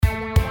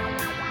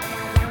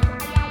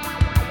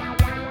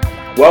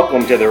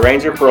Welcome to the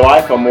Ranger for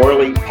Life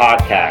Memorial Elite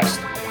podcast,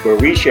 where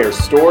we share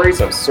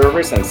stories of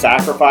service and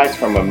sacrifice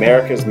from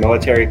America's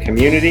military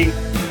community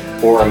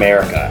for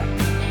America.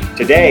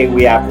 Today,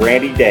 we have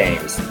Randy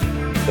Daems,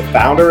 the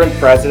founder and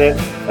president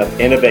of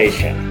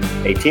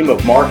Innovacean, a team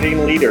of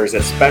marketing leaders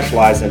that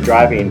specialize in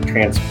driving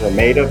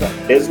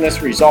transformative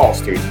business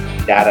results through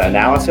data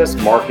analysis,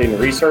 marketing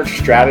research,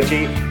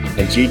 strategy,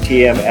 and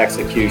GTM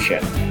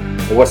execution.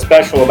 And what's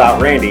special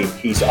about Randy,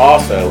 he's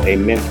also a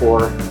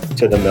mentor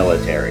to the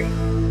military.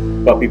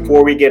 But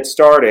before we get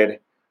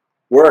started,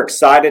 we're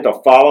excited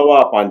to follow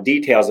up on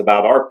details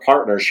about our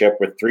partnership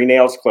with Three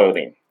Nails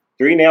Clothing.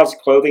 Three Nails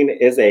Clothing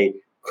is a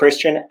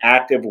Christian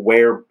active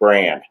wear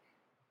brand,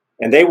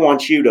 and they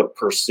want you to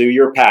pursue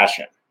your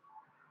passion.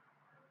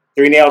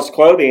 Three Nails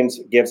Clothing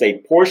gives a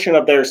portion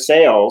of their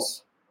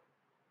sales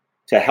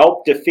to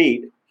help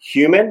defeat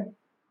human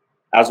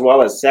as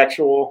well as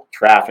sexual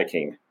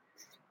trafficking.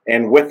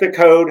 And with the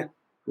code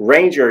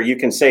RANGER, you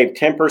can save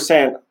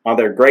 10% on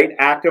their great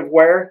active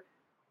wear,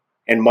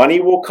 and money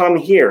will come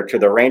here to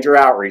the Ranger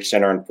Outreach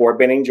Center in Fort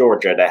Benning,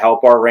 Georgia, to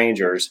help our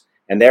Rangers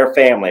and their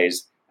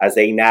families as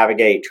they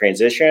navigate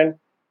transition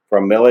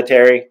from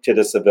military to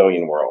the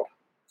civilian world.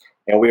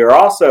 And we are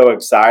also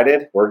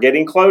excited, we're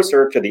getting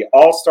closer to the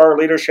All-Star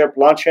Leadership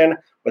Luncheon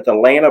with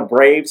Atlanta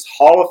Braves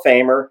Hall of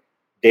Famer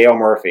Dale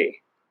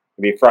Murphy.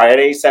 It'll be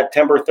Friday,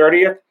 September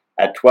 30th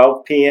at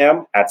 12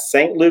 p.m. at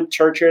St. Luke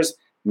Church's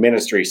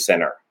Ministry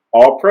Center.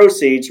 All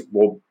proceeds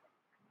will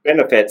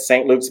benefit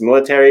St. Luke's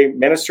Military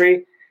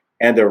Ministry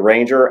and the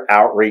Ranger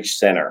Outreach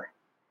Center.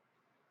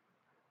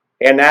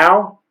 And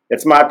now,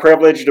 it's my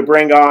privilege to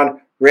bring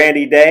on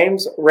Randy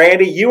Daems.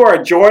 Randy, you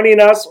are joining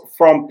us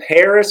from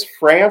Paris,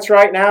 France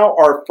right now,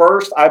 our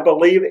first, I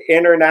believe,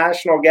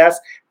 international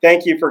guest.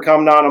 Thank you for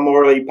coming on a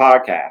Memorial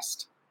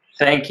podcast.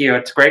 Thank you.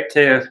 It's great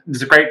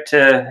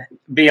to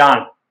be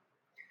on.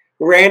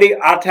 Randy,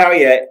 I'll tell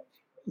you,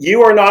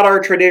 you are not our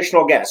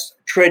traditional guest.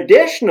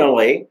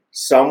 Traditionally,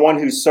 someone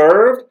who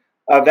served,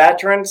 a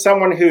veteran,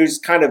 someone who's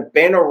kind of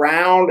been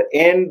around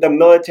in the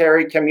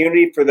military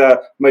community for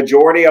the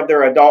majority of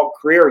their adult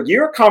career.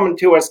 You're coming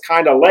to us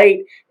kind of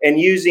late and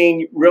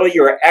using really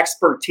your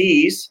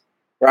expertise,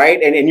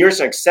 right, and your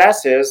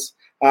successes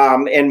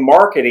in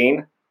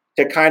marketing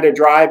to kind of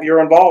drive your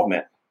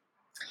involvement.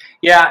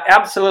 Yeah,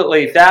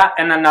 absolutely. That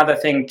and another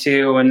thing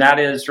too, and that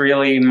is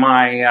really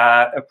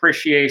my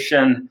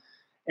appreciation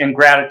and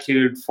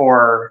gratitude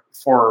for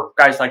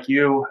guys like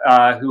you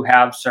who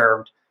have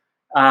served.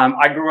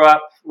 I grew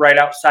up right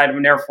outside of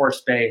an Air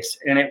Force base,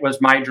 and it was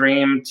my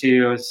dream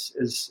to,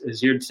 as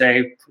you'd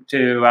say,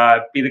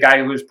 to be the guy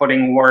who was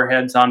putting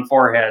warheads on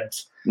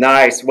foreheads.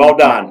 Nice. Well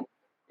done.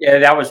 Yeah,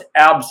 that was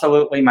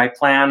absolutely my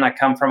plan. I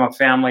come from a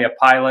family of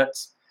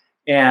pilots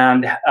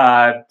and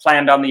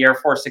planned on the Air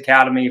Force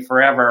Academy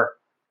forever.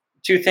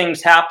 Two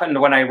things happened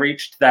when I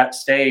reached that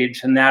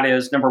stage, and that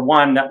is, number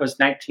one, that was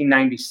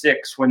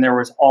 1996 when there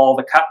was all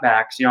the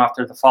cutbacks,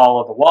 after the fall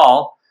of the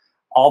wall.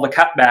 All the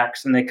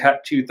cutbacks, and they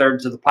cut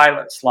 2/3 of the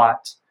pilot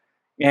slots,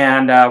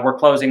 and we're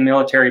closing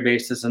military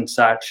bases and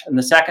such. And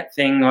the second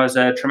thing was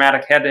a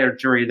traumatic head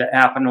injury that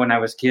happened when I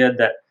was a kid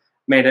that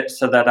made it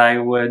so that I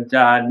would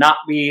not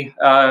be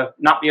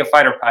a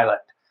fighter pilot.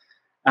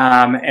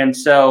 And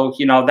so,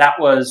 that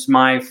was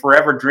my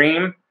forever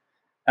dream.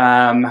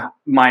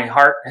 My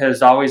heart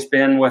has always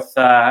been with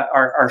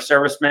our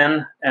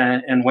servicemen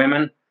and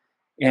women,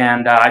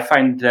 and I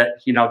find that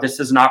this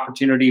is an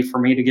opportunity for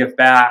me to give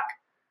back.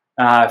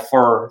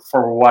 For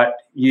what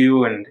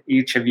you and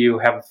each of you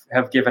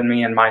have given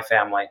me and my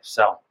family.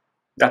 So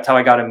that's how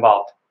I got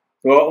involved.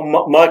 Well,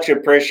 much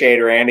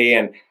appreciated, Randy.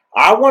 And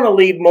I want to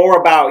lead more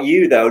about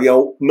you,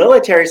 though.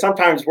 Military,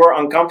 sometimes we're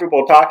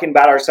uncomfortable talking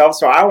about ourselves.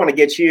 So I want to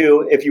get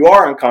you, if you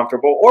are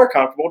uncomfortable or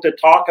comfortable, to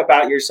talk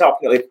about yourself.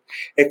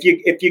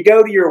 If you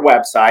go to your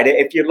website,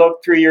 if you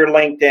look through your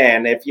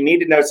LinkedIn, if you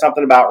need to know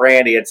something about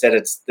Randy, it said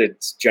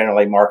it's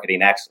generally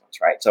marketing excellence,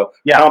 right? So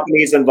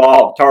Companies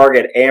involved,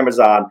 Target,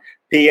 Amazon,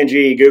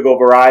 P&G, Google,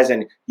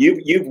 Verizon,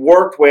 you've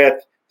worked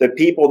with the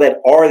people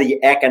that are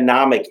the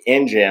economic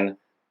engine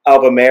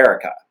of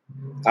America.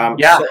 So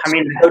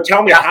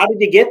tell me, how did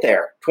you get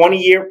there?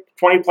 20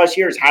 plus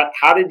years.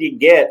 How did you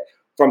get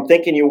from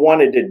thinking you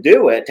wanted to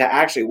do it to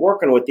actually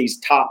working with these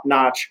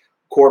top-notch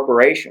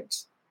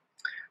corporations?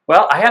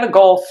 Well, I had a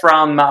goal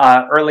from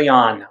early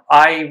on.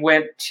 I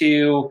went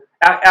to,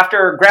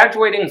 after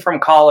graduating from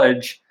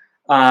college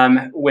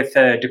with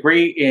a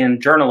degree in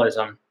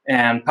journalism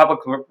and public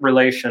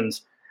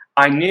relations,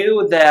 I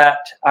knew that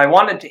I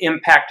wanted to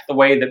impact the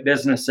way that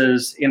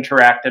businesses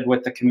interacted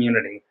with the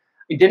community.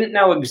 I didn't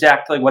know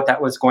exactly what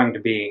that was going to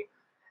be.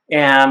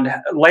 And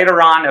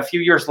later on, a few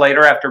years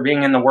later, after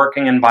being in the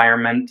working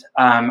environment,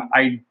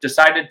 I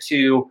decided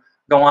to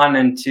go on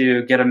and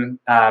to get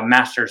a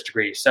master's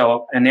degree,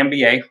 so an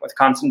MBA with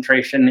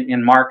concentration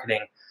in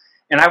marketing.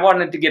 And I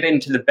wanted to get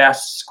into the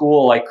best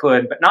school I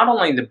could, but not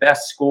only the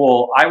best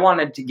school, I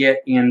wanted to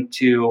get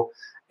into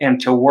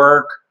and to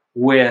work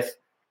with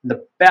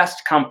the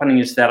best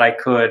companies that I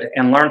could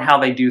and learn how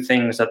they do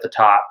things at the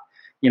top.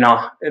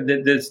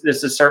 this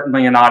is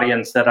certainly an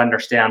audience that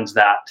understands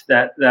that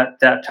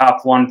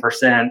top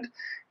 1%.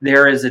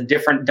 There is a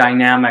different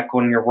dynamic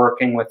when you're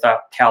working with a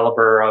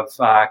caliber of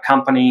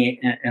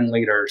company and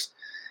leaders.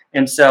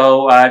 And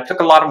so it took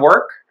a lot of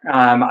work.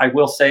 I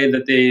will say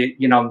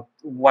that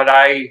what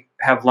I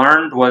have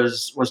learned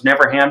was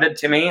never handed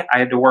to me. I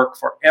had to work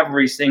for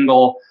every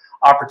single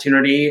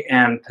opportunity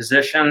and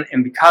position.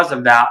 And because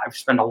of that, I've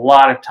spent a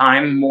lot of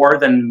time, more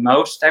than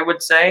most, I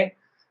would say,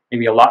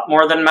 maybe a lot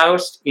more than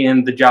most,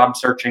 in the job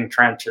searching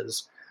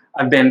trenches.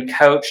 I've been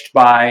coached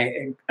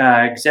by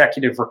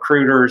executive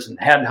recruiters and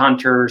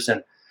headhunters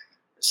and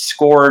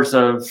scores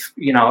of,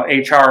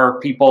 HR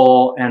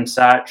people and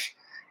such,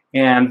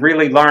 and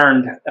really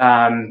learned,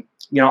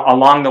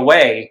 along the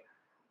way,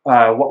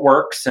 what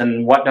works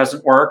and what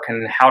doesn't work,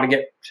 and how to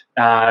get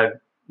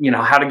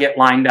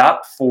lined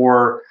up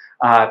for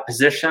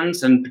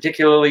positions, and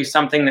particularly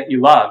something that you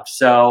love.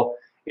 So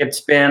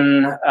it's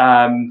been.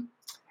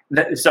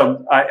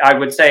 So I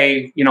would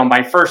say,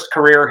 my first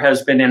career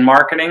has been in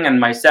marketing, and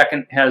my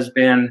second has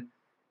been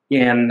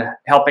in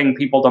helping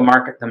people to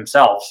market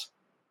themselves.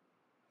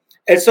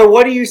 And so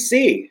what do you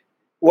see?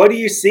 What do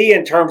you see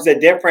in terms of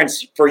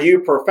difference for you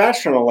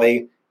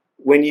professionally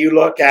when you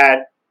look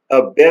at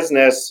a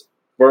business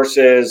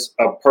versus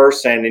a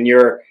person, and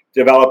you're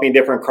developing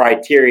different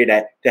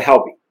criteria to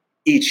help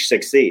each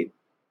succeed?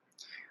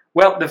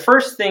 Well, the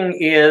first thing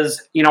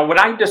is, when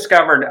I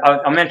discovered,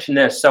 I'll mention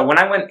this. So when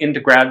I went into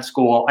grad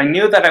school, I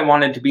knew that I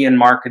wanted to be in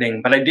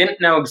marketing, but I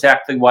didn't know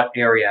exactly what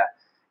area.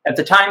 At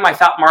the time, I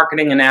thought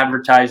marketing and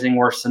advertising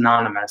were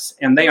synonymous,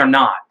 and they are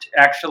not.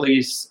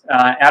 Actually,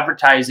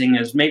 advertising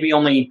is maybe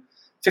only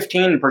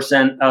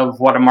 15% of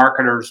what a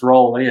marketer's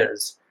role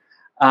is.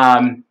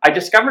 I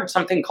discovered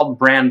something called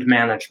brand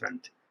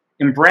management.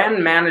 And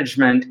brand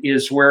management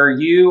is where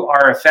you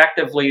are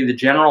effectively the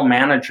general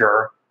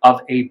manager of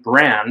a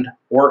brand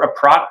or a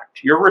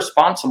product. You're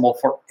responsible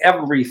for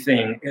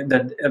everything,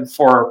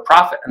 for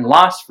profit and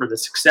loss, for the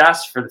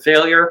success, for the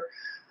failure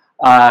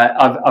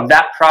of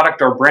that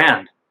product or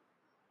brand.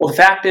 Well, the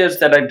fact is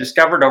that I've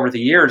discovered over the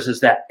years is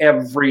that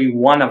every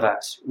one of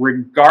us,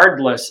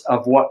 regardless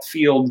of what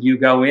field you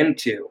go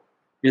into,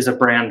 is a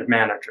brand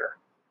manager.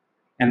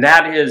 And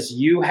that is,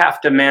 you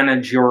have to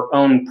manage your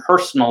own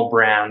personal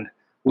brand,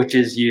 which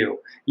is you.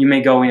 You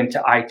may go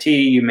into IT,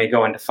 you may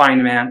go into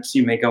finance,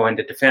 you may go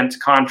into defense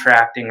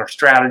contracting or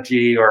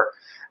strategy, or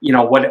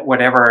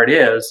whatever it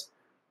is.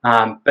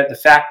 But the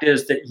fact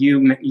is that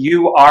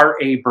you are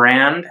a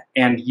brand,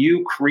 and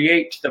you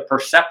create the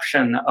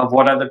perception of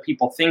what other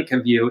people think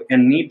of you,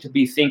 and need to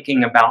be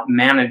thinking about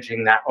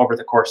managing that over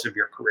the course of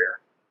your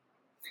career.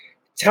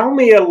 Tell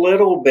me a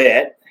little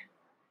bit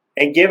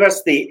and give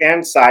us the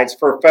insights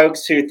for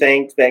folks who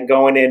think that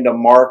going into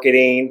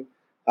marketing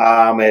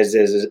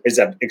is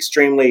an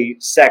extremely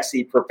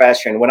sexy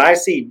profession. When I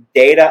see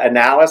data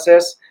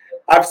analysis,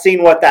 I've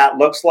seen what that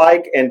looks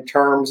like in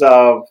terms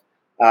of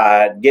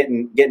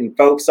getting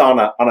folks on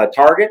a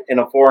target in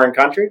a foreign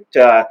country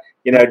to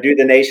do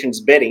the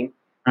nation's bidding.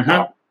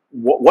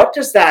 What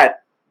does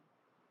that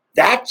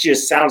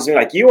just sounds to me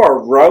like you are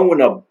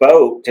rowing a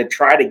boat to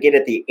try to get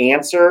at the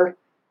answer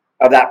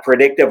of that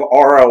predictive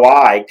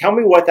ROI. Tell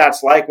me what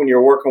that's like when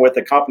you're working with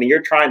a company.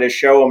 You're trying to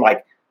show them,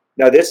 like,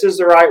 no, this is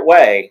the right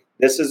way.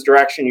 This is the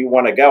direction you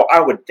want to go. I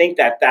would think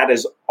that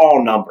is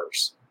all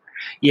numbers.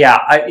 Yeah,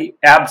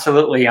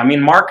 absolutely. I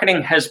mean,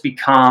 marketing has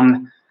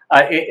become,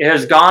 it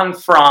has gone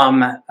from,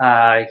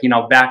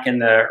 back in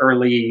the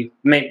early,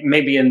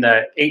 maybe in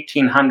the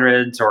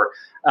 1800s or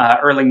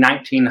early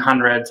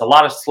 1900s, a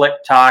lot of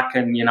slick talk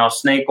and,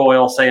 snake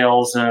oil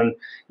sales and,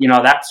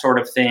 that sort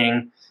of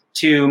thing,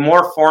 to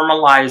more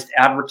formalized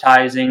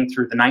advertising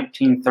through the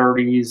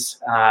 1930s.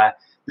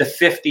 The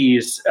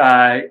 50s,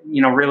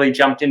 really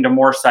jumped into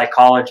more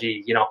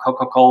psychology,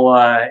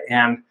 Coca-Cola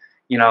and,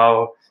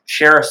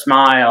 share a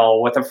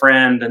smile with a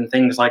friend and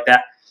things like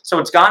that. So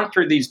it's gone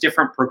through these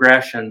different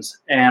progressions,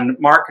 and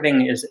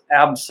marketing is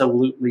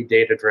absolutely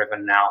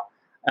data-driven now.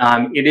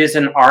 It is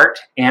an art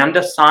and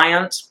a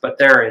science, but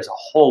there is a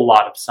whole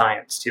lot of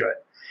science to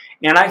it.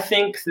 And I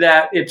think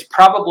that it's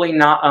probably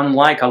not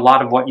unlike a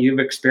lot of what you've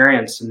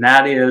experienced, and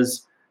that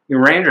is,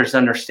 your Rangers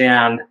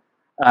understand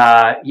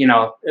that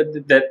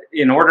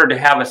in order to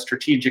have a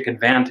strategic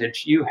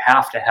advantage, you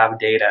have to have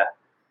data.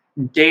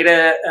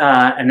 Data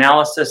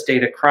analysis,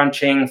 data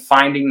crunching,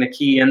 finding the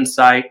key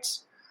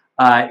insights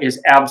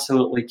is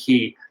absolutely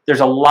key. There's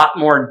a lot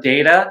more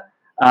data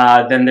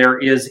than there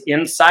is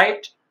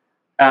insight.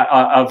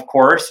 Of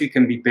course, you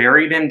can be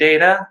buried in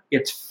data.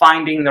 It's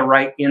finding the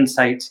right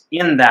insights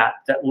in that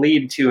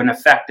lead to an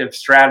effective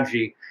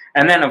strategy.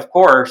 And then, of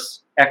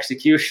course,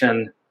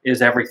 execution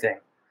is everything.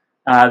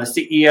 The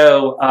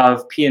CEO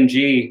of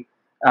P&G,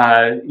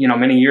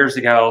 many years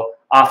ago,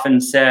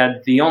 often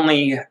said the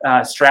only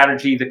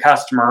strategy the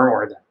customer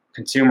or the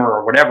consumer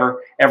or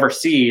whatever ever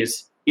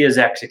sees is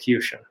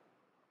execution.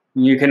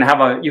 You can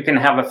have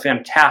a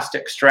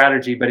fantastic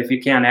strategy, but if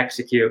you can't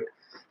execute,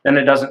 then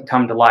it doesn't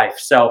come to life.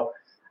 So,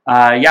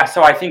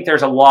 so I think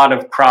there's a lot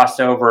of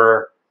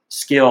crossover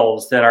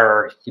skills that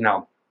are,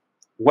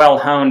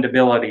 well-honed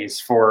abilities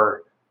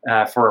for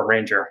a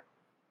ranger.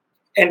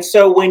 And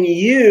so when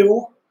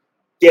you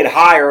get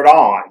hired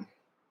on,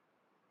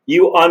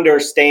 you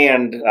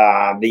understand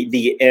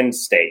the end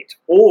state,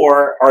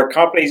 or are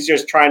companies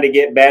just trying to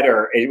get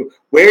better?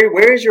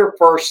 Where is your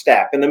first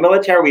step? In the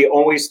military, we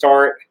always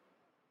start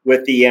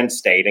with the end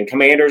state, and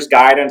commander's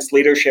guidance,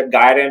 leadership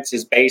guidance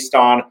is based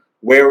on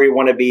where we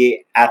want to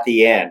be at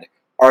the end.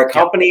 Are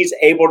companies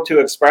able to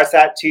express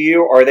that to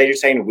you, or are they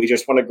just saying, we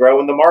just want to grow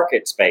in the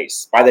market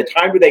space? By the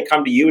time do they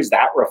come to you, is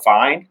that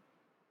refined?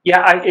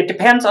 Yeah, it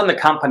depends on the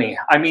company.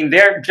 I mean,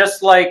 they're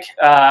just like,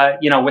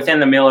 within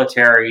the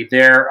military,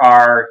 there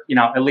are,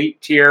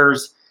 elite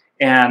tiers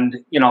and,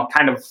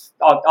 kind of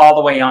all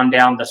the way on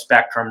down the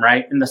spectrum,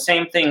 right? And the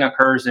same thing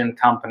occurs in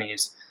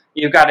companies.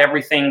 You've got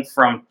everything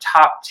from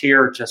top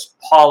tier, just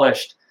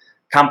polished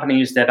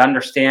companies that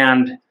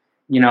understand,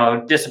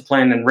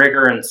 discipline and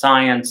rigor and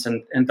science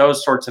and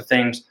those sorts of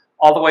things,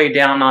 all the way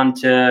down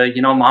onto,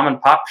 mom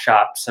and pop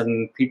shops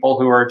and people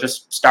who are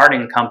just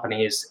starting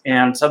companies.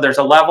 And so there's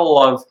a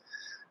level of,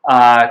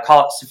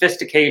 call it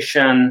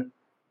sophistication,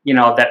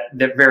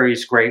 that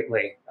varies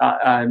greatly.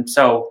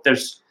 So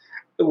there's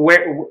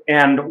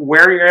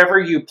wherever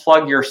you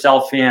plug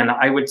yourself in,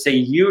 I would say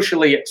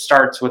usually it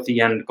starts with the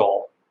end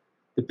goal.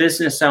 The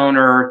business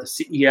owner, the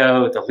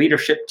CEO, the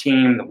leadership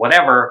team,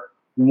 whatever,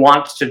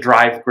 wants to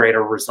drive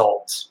greater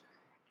results.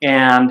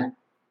 And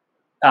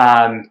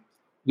there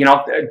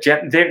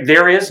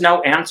is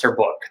no answer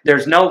book.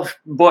 There's no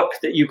book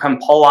that you can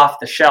pull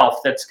off the shelf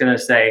that's going to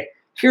say,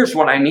 here's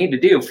what I need to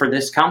do for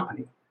this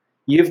company.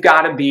 You've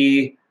got to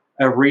be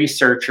a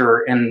researcher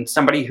and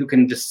somebody who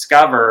can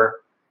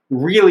discover,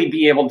 really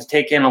be able to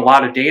take in a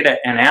lot of data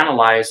and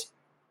analyze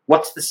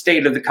what's the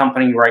state of the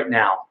company right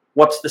now.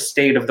 What's the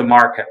state of the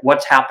market?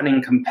 What's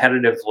happening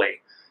competitively?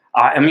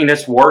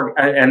 It's war,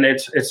 and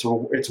it's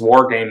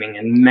wargaming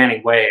in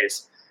many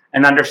ways.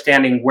 And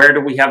understanding, where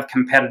do we have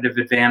competitive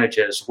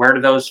advantages? Where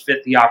do those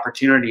fit the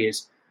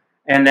opportunities?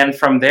 And then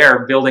from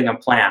there, building a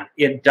plan.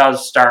 It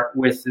does start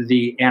with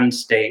the end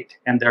state,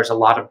 and there's a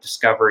lot of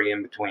discovery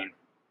in between.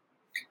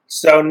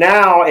 So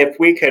now, if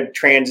we could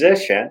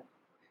transition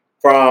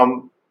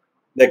from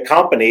the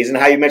companies and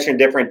how you mentioned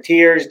different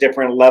tiers,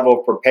 different level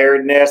of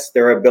preparedness,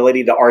 their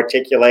ability to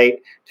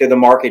articulate to the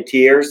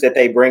marketeers that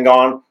they bring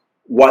on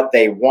what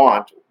they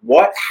want.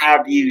 What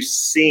have you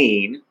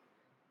seen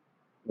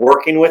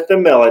working with the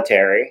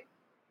military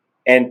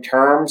in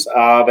terms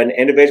of an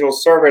individual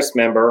service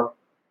member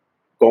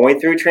going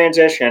through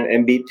transition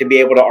and to be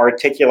able to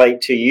articulate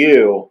to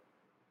you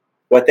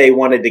what they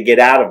wanted to get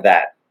out of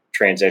that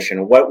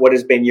transition? What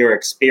has been your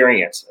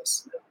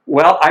experiences?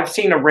 Well, I've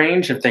seen a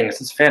range of things.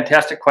 It's a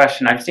fantastic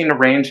question. I've seen a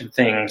range of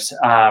things.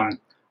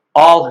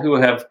 All who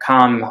have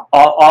come,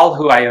 all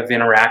who I have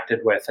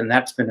interacted with, and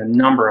that's been a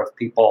number of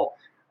people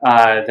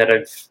that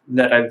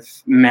I've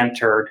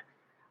mentored.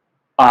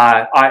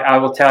 I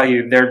will tell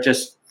you,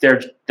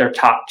 they're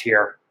top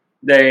tier.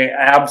 They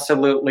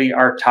absolutely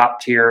are top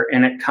tier,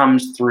 and it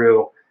comes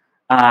through.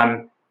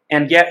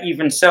 And yet,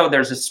 even so,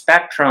 there's a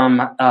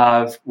spectrum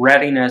of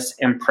readiness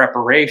and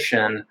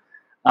preparation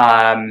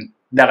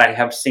that I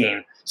have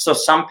seen. So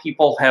some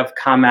people have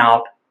come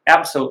out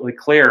absolutely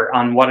clear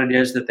on what it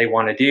is that they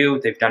want to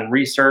do. They've done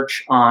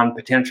research on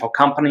potential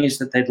companies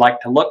that they'd like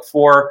to look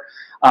for.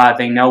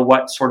 They know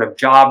what sort of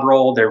job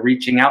role they're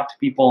reaching out to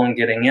people and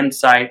getting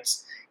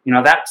insights.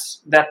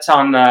 That's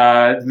on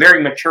the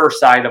very mature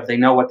side of they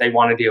know what they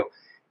want to do.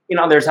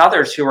 There's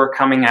others who are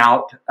coming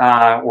out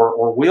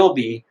or will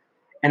be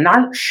and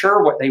aren't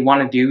sure what they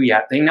want to do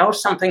yet. They know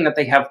something that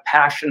they have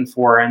passion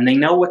for, and they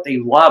know what they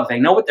love. They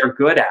know what they're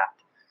good at.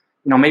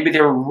 Maybe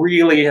they're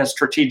really a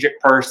strategic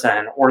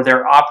person, or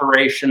they're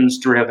operations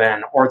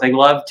driven, or they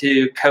love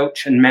to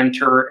coach and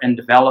mentor and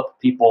develop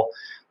people,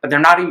 but they're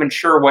not even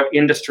sure what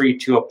industry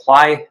to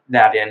apply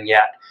that in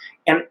yet.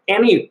 And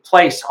any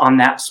place on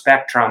that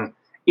spectrum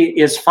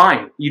is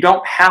fine. You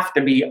don't have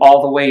to be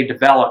all the way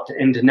developed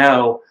and to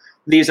know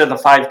these are the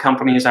 5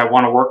 companies I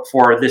want to work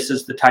for. This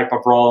is the type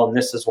of role, and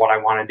this is what I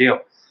want to do.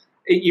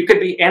 You could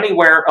be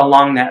anywhere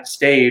along that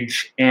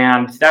stage,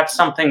 and that's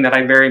something that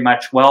I very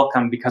much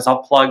welcome, because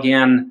I'll plug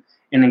in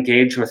and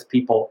engage with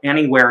people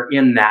anywhere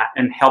in that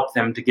and help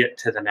them to get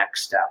to the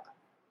next step.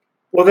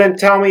 Well, then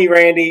tell me,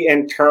 Randy,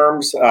 in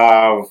terms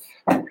of,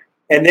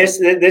 and this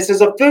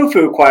is a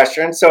foo-foo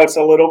question, so it's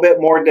a little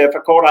bit more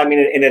difficult. And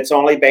it's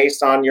only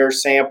based on your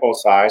sample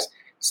size.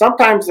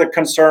 Sometimes the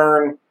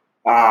concern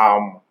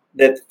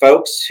that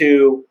folks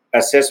who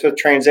assist with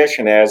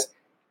transition is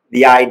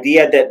the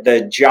idea that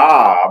the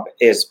job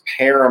is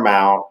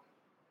paramount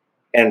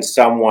in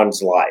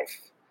someone's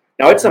life.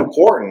 Now, it's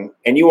important,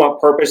 and you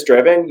want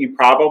purpose-driven. You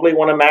probably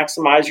want to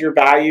maximize your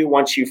value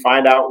once you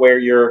find out where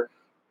you're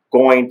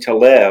going to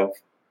live.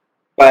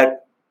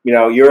 But,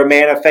 you're a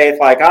man of faith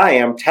like I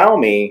am. Tell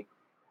me,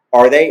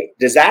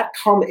 does that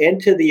come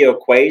into the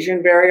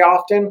equation very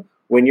often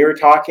when you're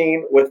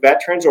talking with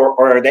veterans, or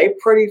are they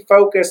pretty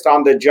focused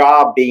on the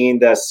job being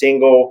the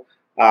single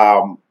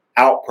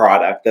out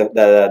product,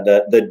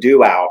 the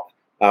do out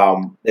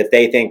that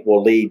they think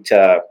will lead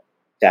to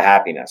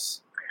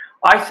happiness?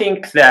 I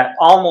think that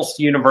almost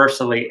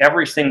universally,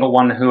 every single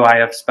one who I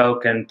have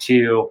spoken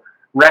to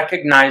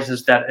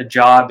recognizes that a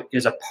job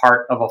is a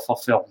part of a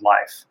fulfilled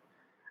life,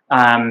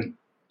 and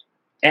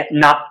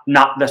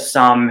not the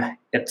sum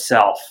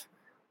itself.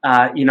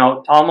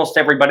 Almost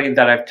everybody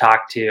that I've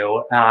talked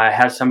to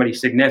has somebody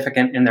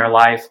significant in their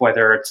life,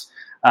 whether it's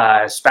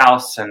a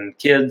spouse and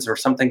kids or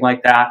something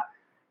like that,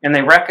 and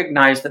they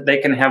recognize that they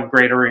can have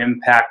greater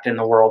impact in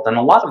the world. And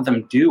a lot of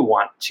them do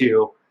want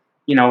to,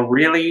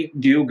 really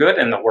do good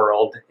in the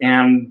world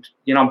and,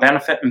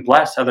 benefit and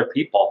bless other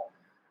people.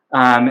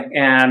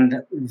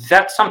 And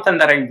that's something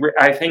that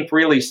I think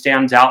really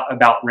stands out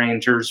about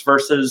Rangers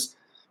versus,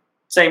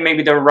 say,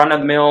 maybe the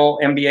run-of-the-mill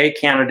MBA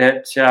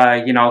candidate,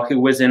 who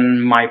was in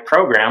my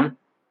program,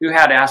 who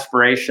had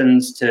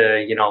aspirations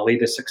to,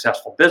 lead a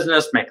successful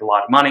business, make a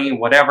lot of money,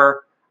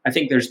 whatever. I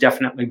think there's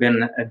definitely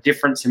been a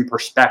difference in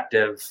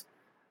perspective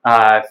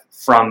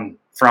from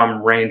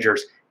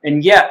Rangers,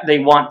 and yet they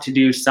want to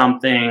do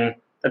something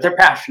that they're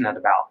passionate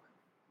about.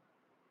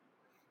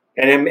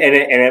 And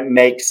it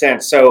makes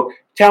sense. So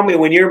tell me,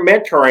 when you're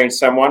mentoring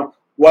someone,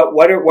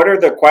 what are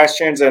the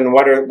questions and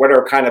what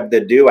are kind of the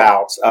do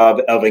outs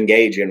of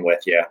engaging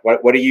with you?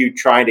 What are you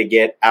trying to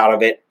get out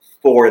of it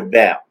for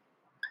them?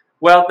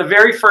 Well, the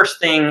very first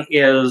thing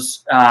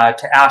is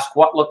to ask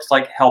what looks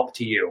like help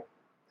to you,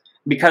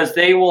 because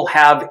they will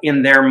have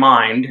in their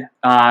mind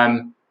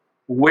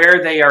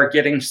where they are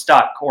getting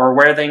stuck or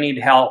where they need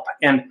help.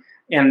 And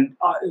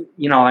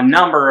a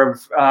number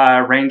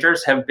of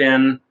Rangers have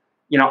been,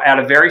 at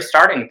a very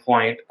starting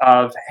point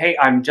of, hey,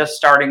 I'm just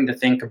starting to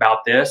think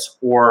about this,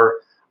 or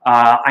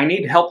I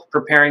need help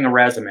preparing a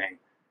resume.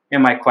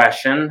 And my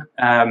question,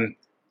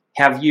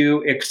 have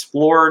you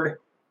explored,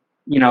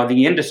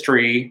 the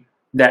industry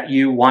that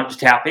you want to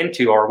tap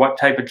into, or what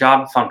type of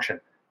job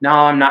function? No,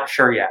 I'm not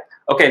sure yet.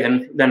 Okay,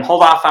 then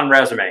hold off on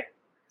resume.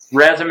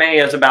 Resume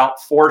is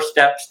about 4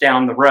 steps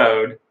down the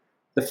road.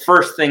 The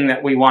first thing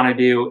that we want to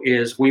do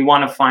is we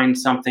want to find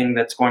something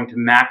that's going to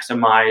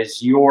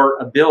maximize your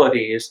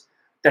abilities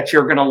that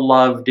you're going to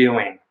love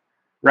doing,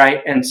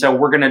 right? And so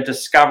we're going to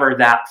discover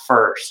that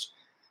first.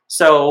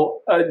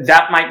 So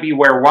that might be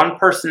where one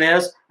person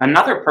is.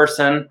 Another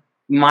person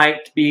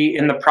might be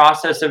in the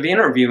process of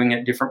interviewing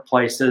at different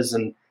places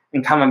and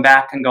coming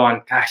back and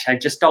going, gosh, I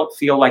just don't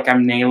feel like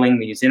I'm nailing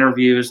these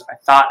interviews. I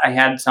thought I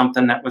had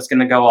something that was going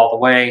to go all the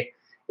way.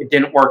 It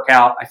didn't work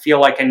out. I feel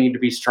like I need to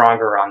be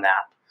stronger on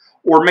that.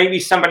 Or maybe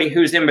somebody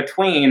who's in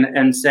between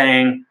and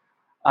saying,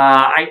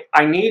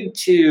 I need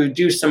to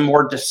do some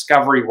more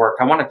discovery work.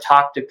 I want to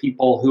talk to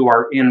people who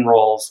are in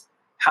roles.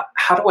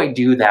 How do I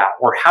do that?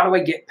 Or how do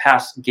I get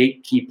past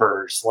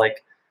gatekeepers,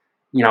 like,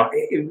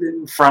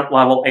 front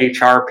level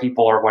HR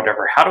people or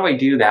whatever? How do I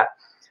do that?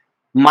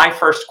 My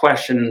first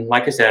question,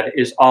 like I said,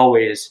 is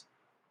always,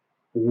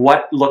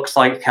 what looks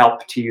like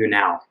help to you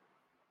now?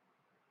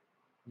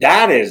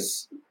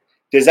 Does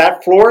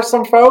that floor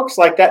some folks?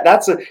 Like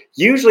that's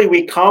usually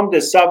we come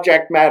to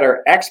subject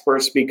matter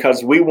experts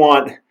because we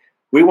want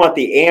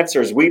the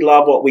answers. We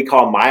love what we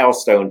call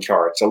milestone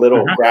charts, a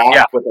little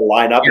graph with a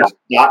line up,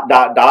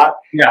 dot.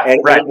 Yeah, and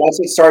right.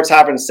 Once it starts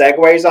having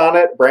segues on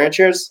it,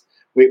 branches,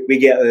 we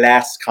get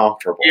less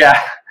comfortable. Yeah,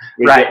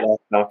 get less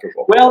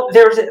comfortable. Well,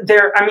 there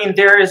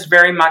is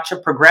very much a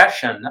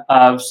progression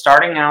of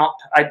starting out.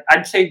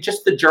 I'd say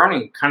just the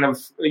journey, kind of,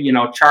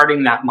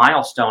 charting that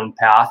milestone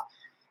path,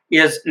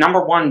 is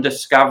number one,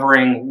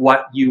 discovering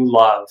what you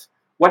love.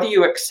 What do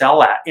you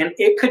excel at? And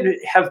it could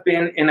have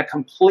been in a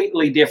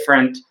completely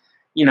different,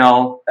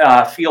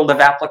 field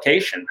of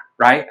application,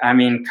 right? I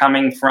mean,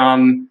 coming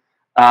from,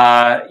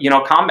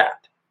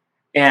 combat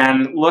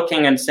and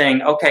looking and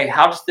saying, okay,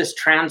 how does this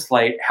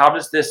translate? How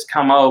does this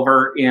come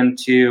over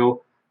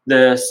into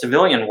the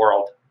civilian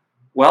world?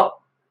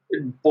 Well,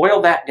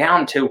 boil that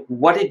down to,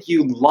 what did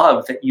you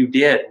love that you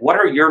did? What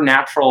are your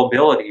natural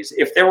abilities?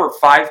 If there were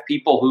 5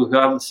 people who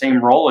have the same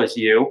role as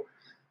you,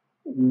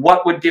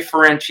 what would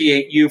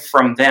differentiate you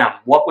from them?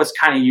 What was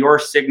kind of your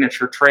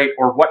signature trait,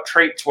 or what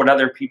traits would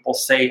other people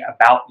say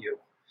about you?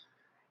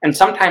 And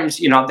sometimes,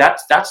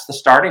 that's the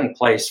starting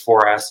place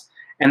for us.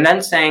 And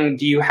then saying,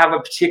 do you have a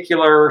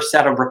particular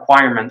set of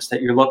requirements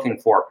that you're looking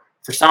for?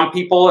 For some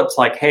people, it's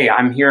like, hey,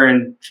 I'm here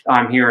in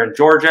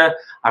Georgia.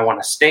 I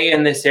want to stay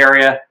in this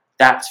area.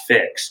 That's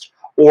fixed.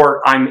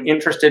 Or I'm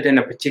interested in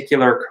a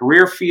particular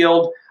career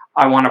field.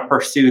 I want to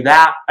pursue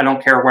that. I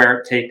don't care where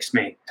it takes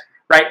me,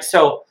 right?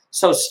 So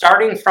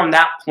starting from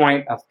that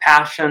point of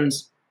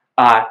passions,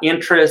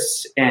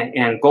 interests,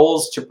 and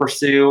goals to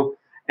pursue,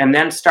 and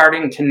then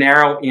starting to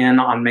narrow in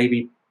on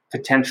maybe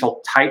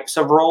potential types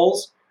of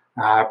roles,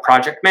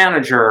 project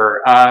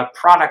manager,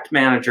 product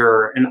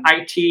manager, an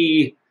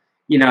IT,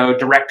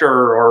 director,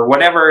 or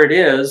whatever it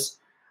is,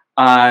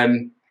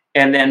 and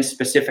then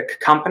specific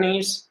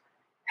companies,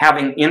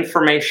 having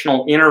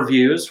informational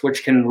interviews,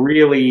 which can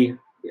really,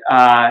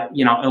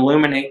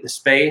 illuminate the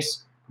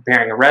space,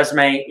 preparing a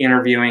resume,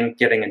 interviewing,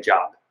 getting a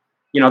job.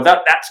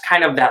 That's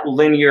kind of that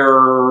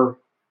linear,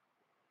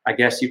 I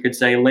guess you could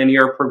say,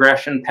 linear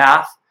progression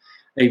path.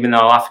 even though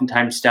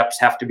oftentimes steps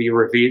have to be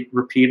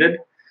repeated.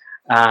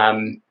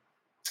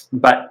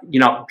 But,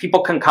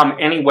 people can come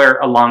anywhere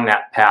along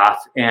that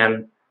path,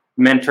 and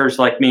mentors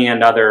like me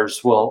and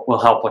others will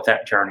help with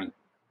that journey.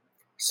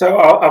 So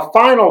a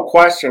final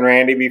question,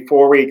 Randy,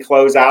 before we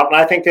close out, and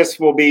I think this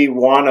will be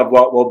one of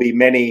what will be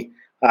many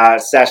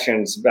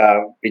sessions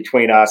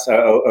between us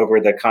over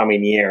the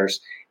coming years.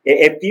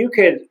 If you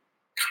could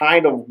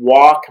kind of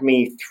walk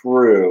me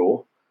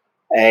through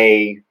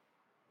and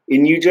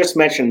you just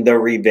mentioned the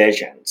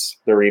revisions.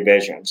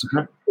 Mm-hmm.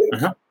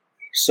 Mm-hmm.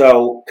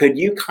 So could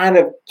you kind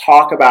of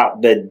talk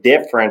about the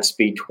difference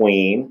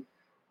between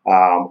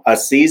a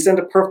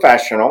seasoned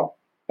professional,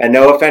 and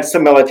no offense to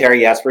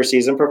military, yes, we're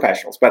seasoned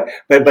professionals, but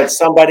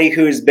somebody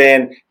who's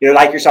been,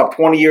 like yourself,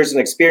 20 years of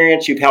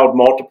experience, you've held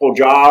multiple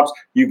jobs,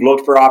 you've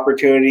looked for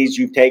opportunities,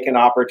 you've taken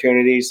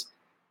opportunities,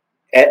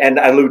 and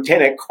a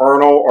lieutenant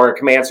colonel or a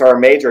command sergeant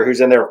major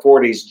who's in their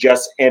 40s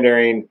just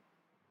entering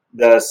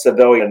the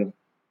civilian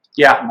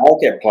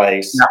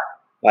marketplace. Yeah.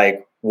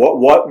 Like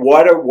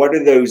what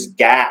are those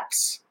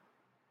gaps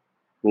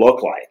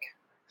look like?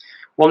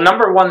 Well,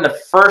 number one, the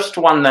first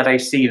one that I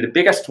see, the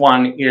biggest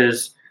one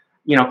is,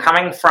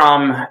 coming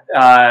from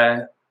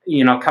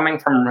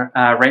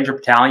Ranger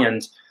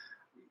battalions,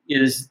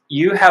 is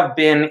you have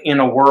been in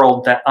a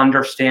world that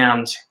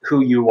understands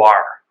who you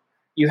are.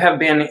 You have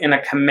been in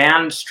a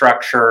command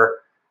structure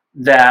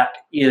that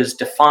is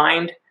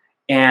defined,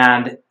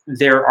 and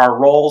there are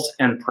roles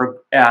and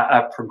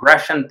a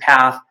progression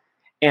path.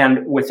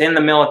 And within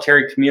the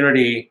military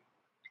community,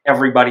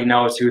 everybody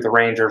knows who the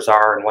Rangers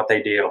are and what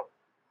they do.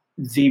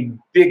 The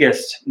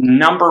biggest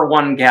number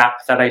one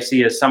gap that I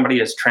see as somebody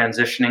is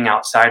transitioning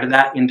outside of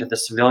that into the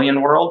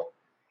civilian world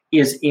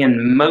is,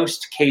 in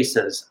most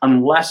cases,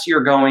 unless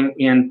you're going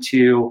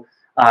into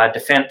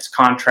defense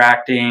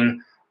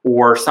contracting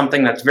or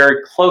something that's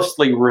very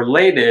closely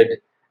related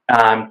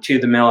to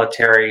the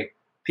military,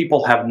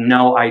 people have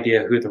no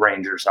idea who the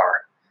Rangers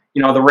are.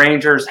 The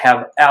Rangers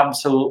have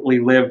absolutely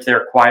lived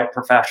their quiet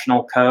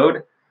professional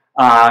code.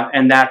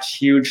 And that's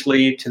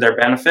hugely to their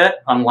benefit,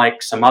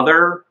 unlike some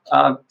other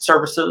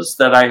services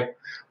that I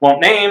won't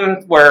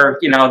name, where,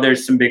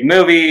 there's some big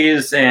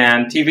movies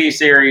and TV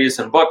series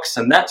and books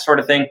and that sort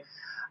of thing.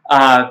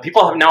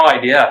 People have no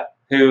idea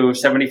who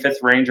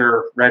 75th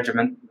Ranger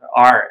Regiment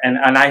are. And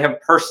I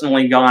have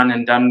personally gone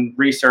and done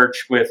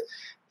research with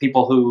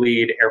people who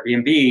lead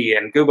Airbnb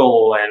and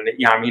Google and,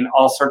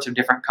 all sorts of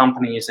different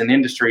companies and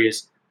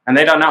industries, and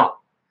they don't know.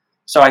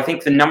 So I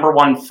think the number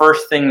one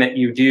first thing that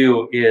you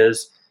do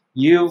is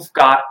you've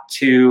got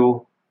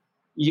to,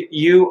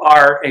 you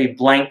are a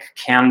blank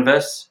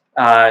canvas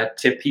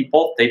to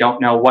people. They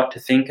don't know what to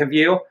think of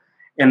you,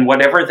 and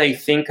whatever they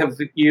think of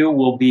you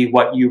will be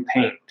what you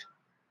paint.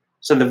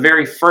 So the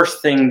very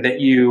first thing that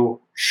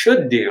you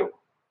should do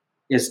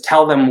is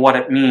tell them what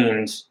it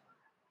means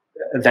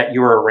that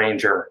you're a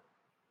Ranger.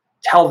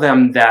 Tell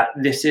them that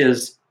this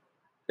is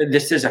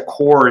a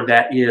corps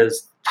that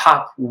is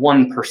top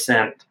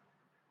 1%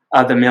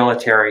 of the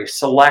military,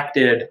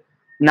 selected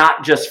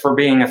not just for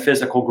being a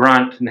physical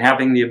grunt and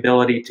having the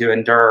ability to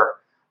endure,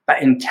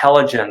 but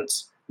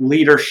intelligence,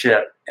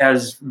 leadership,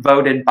 as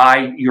selected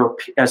by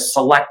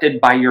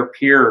your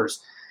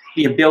peers,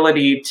 the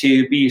ability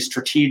to be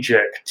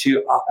strategic,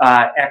 to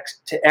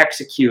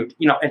execute,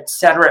 et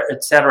cetera,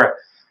 et cetera.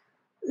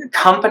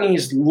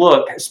 Companies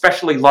look,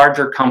 especially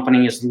larger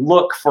companies,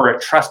 look for a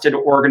trusted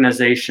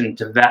organization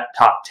to vet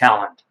top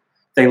talent.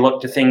 They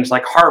look to things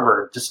like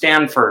Harvard, to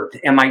Stanford,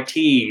 to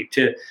MIT,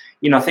 to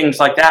things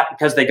like that,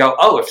 because they go,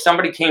 oh, if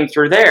somebody came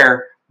through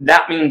there,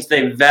 that means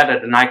they've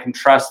vetted and I can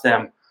trust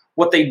them.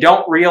 What they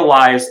don't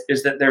realize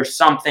is that there's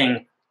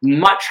something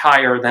much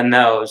higher than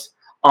those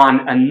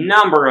on a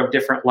number of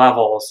different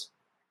levels,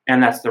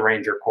 and that's the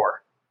Ranger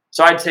Corps.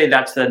 So I'd say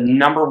that's the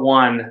number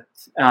one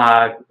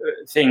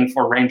thing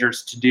for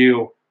Rangers to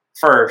do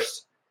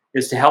first,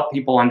 is to help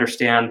people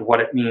understand what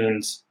it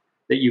means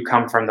that you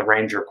come from the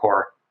Ranger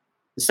Corps.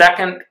 The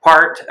second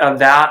part of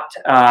that,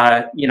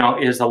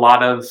 is a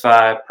lot of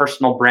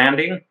personal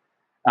branding,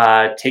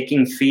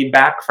 taking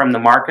feedback from the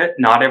market.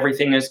 Not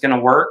everything is going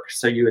to work,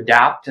 so you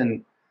adapt,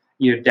 and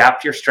you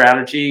adapt your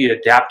strategy, you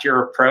adapt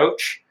your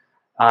approach,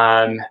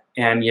 and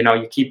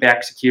you keep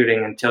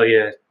executing until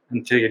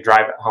you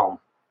drive it home.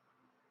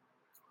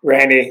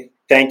 Randy,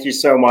 thank you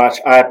so much.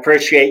 I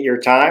appreciate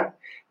your time.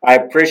 I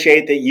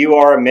appreciate that you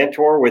are a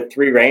mentor with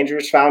Three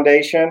Rangers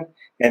Foundation,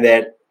 and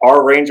that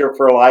our Ranger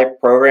for Life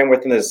program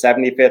within the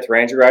 75th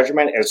Ranger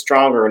Regiment is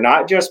stronger,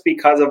 not just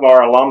because of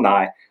our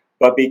alumni,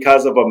 but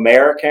because of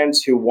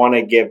Americans who want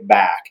to give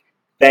back.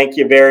 Thank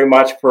you very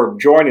much for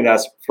joining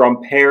us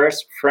from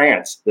Paris,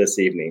 France this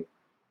evening.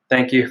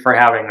 Thank you for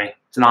having me.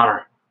 It's an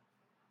honor.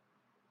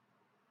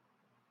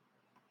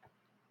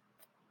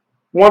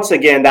 Once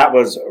again, that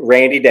was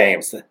Randy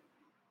Daems,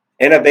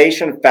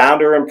 Innovacean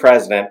Founder and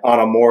President on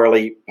a More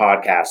Elite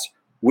podcast.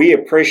 We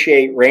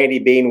appreciate Randy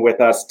being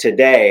with us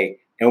today,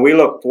 and we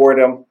look forward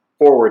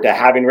to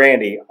having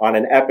Randy on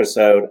an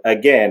episode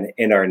again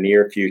in our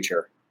near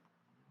future.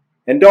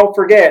 And don't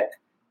forget,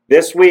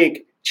 this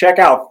week, check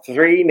out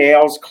 3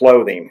 Nails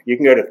Clothing. You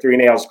can go to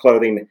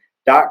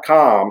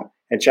 3nailsclothing.com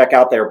and check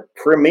out their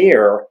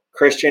premier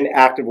Christian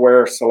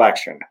activewear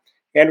selection.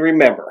 And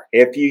remember,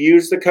 if you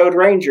use the code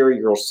RANGER,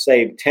 you'll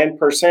save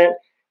 10%,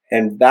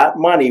 and that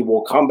money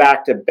will come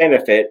back to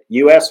benefit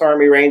U.S.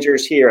 Army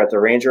Rangers here at the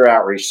Ranger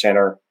Outreach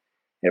Center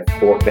in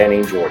Fort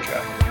Benning,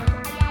 Georgia.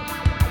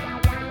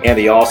 And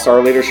the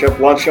All-Star Leadership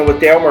Luncheon with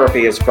Dale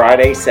Murphy is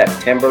Friday,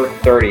 September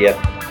 30th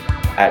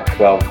at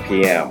 12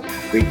 p.m.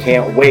 We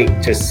can't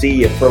wait to see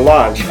you for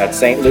lunch at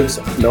St. Luke's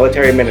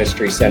Military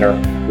Ministry Center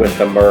with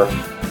the Murph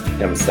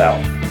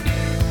himself.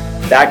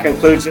 That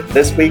concludes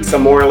this week's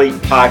Amorally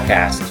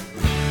podcast.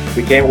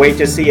 We can't wait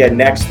to see you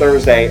next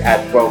Thursday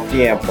at 12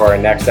 p.m. for our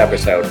next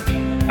episode.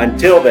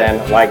 Until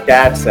then, like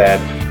Dad said,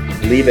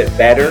 leave it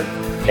better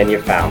than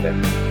you found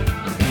it.